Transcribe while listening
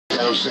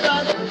MacArthur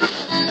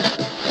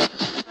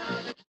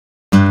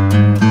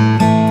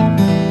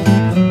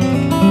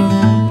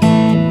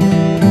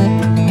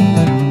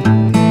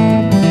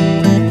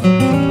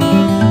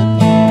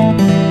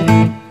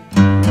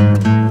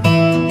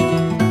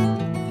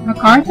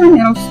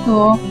Middle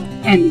School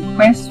and the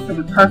quest for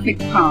the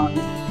perfect pollen.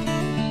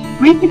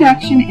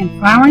 Reproduction in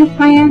flowering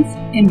plants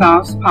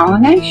involves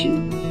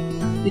pollination,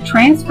 the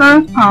transfer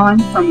of pollen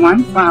from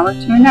one flower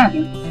to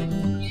another.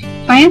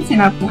 Plants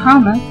in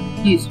Oklahoma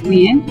use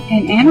wind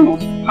and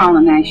animals for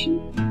pollination.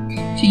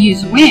 To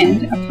use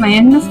wind, a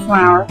plant must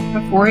flower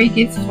before it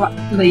gets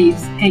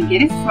leaves and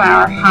get its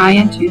flower high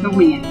into the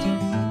wind.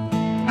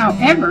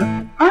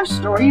 However, our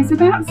story is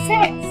about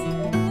sex.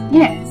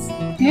 Yes,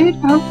 good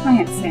old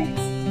plant sex.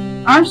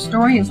 Our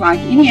story is like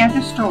any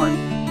other story.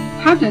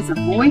 How does a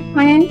boy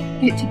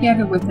plant get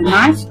together with a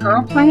nice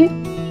girl plant?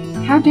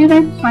 How do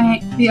they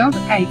build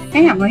a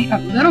family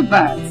of little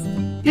buds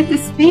that the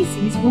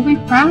species will be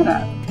proud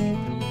of?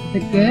 The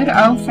good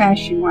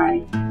old-fashioned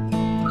way.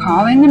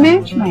 Call in the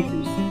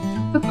matchmakers,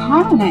 the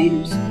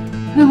pollinators,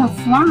 who will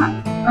fly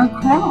or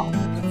crawl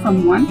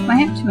from one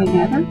plant to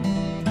another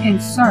in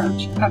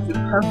search of the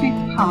perfect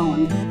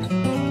pollen.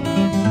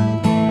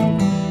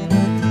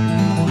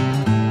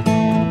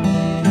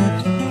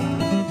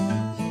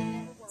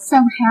 So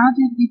how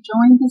did we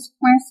join this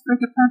quest for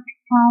the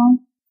perfect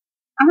pollen?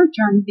 Our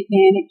journey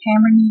began at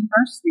Cameron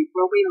University,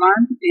 where we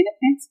learned the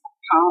benefits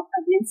of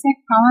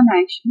insect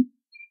pollination,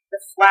 the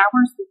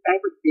flowers that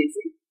they would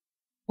visit,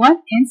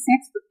 what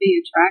insects would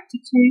be attracted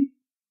to,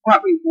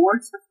 what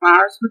rewards the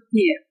flowers would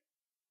give.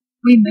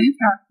 We moved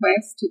our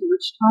quest to the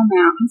Wichita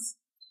Mountains.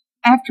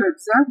 After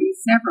observing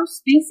several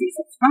species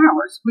of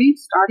flowers, we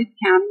started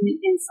counting the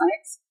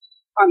insects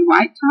on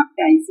white-top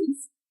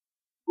daisies,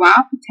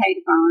 wild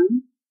potato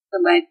vine,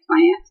 the lead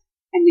plant,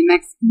 and the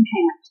Mexican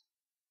hat.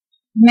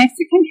 The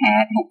Mexican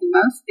hat had the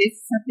most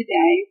visits of the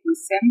day,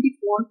 with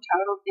 74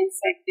 total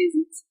insect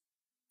visits.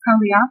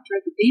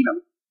 Coleoptera, the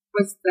beetle,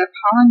 was the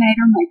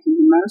pollinator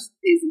making the most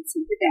visits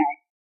of the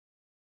day.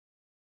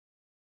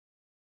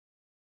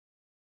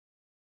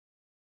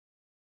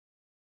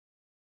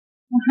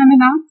 The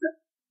Hymenoptera,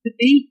 the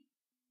bee,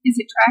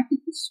 is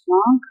attracted to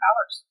strong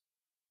colors,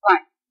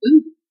 like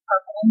blue,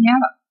 purple, and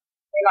yellow.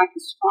 They like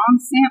a strong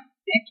scent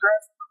with nectar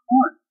as a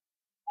reward,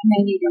 and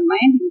they need a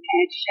landing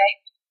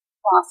pad-shaped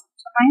blossom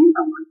to land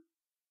on.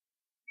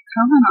 The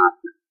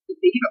Hymenoptera, the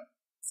beetle,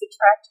 is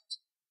attracted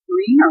to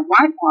green or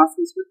white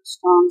blossoms with a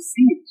strong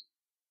scent.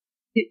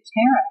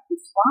 Diptera, the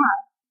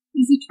fly,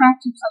 is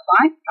attracted to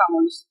light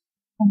colors,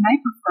 and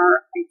they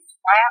prefer a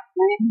flat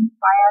landing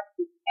pad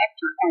with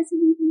nectar as a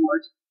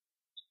reward.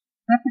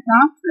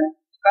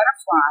 Lepidoptera, the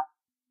butterfly,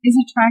 is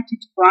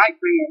attracted to bright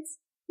reds,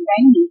 and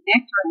they need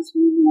nectar as a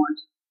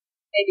reward.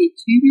 They need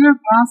tubular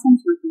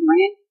blossoms with a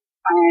landing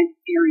pad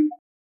area.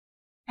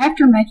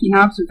 After making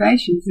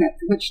observations at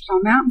the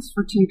Wichita Mountains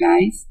for 2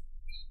 days,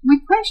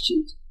 we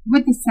questioned,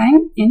 would the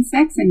same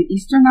insects in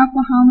eastern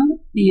Oklahoma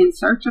be in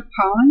search of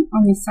pollen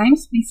on the same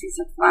species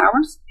of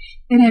flowers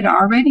that had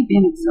already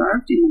been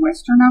observed in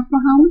western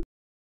Oklahoma?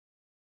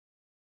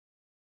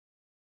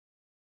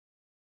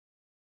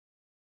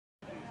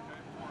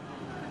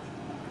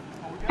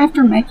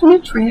 After making a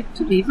trip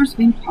to Beavers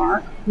Bend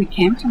Park, we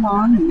camped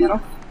along the Middle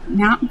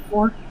Mountain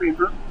Fork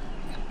River,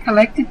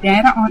 collected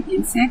data on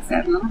insects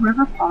at Little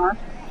River Park,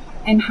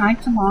 and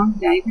hiked along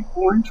David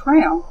Bourne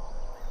Trail.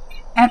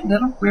 At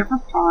Little River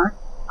Park,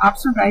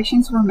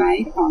 observations were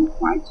made on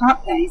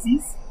white-top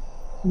daisies,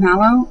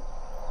 mallow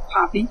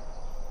poppy,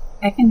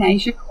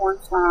 echinacea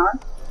cornflower,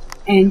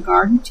 and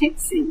garden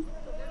tickseed.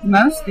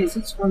 Most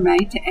visits were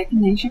made to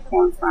echinacea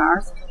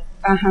cornflowers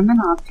by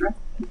Hymenoptera,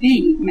 the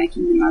bee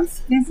making the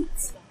most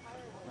visits.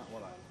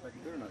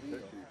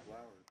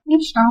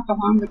 Each stop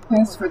along the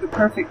quest for the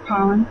perfect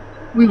pollen,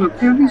 we were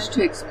privileged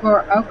to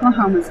explore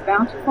Oklahoma's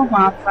bountiful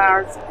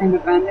wildflowers and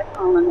abundant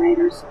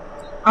pollinators.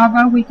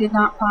 Although we did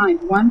not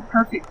find one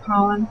perfect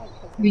pollen,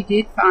 we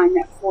did find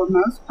that for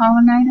most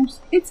pollinators,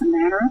 it's a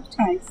matter of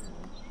taste.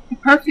 The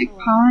perfect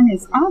pollen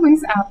is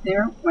always out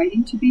there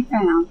waiting to be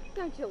found.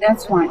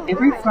 That's why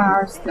every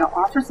flower still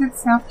offers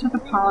itself to the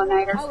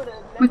pollinators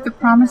with the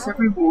promise of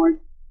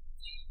reward.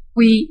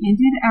 We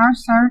ended our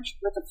search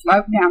with a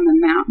float down the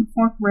Mountain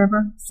Fork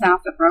River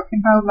south of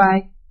Broken Bow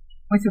Lake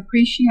with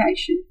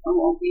appreciation for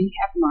what we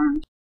have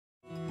learned.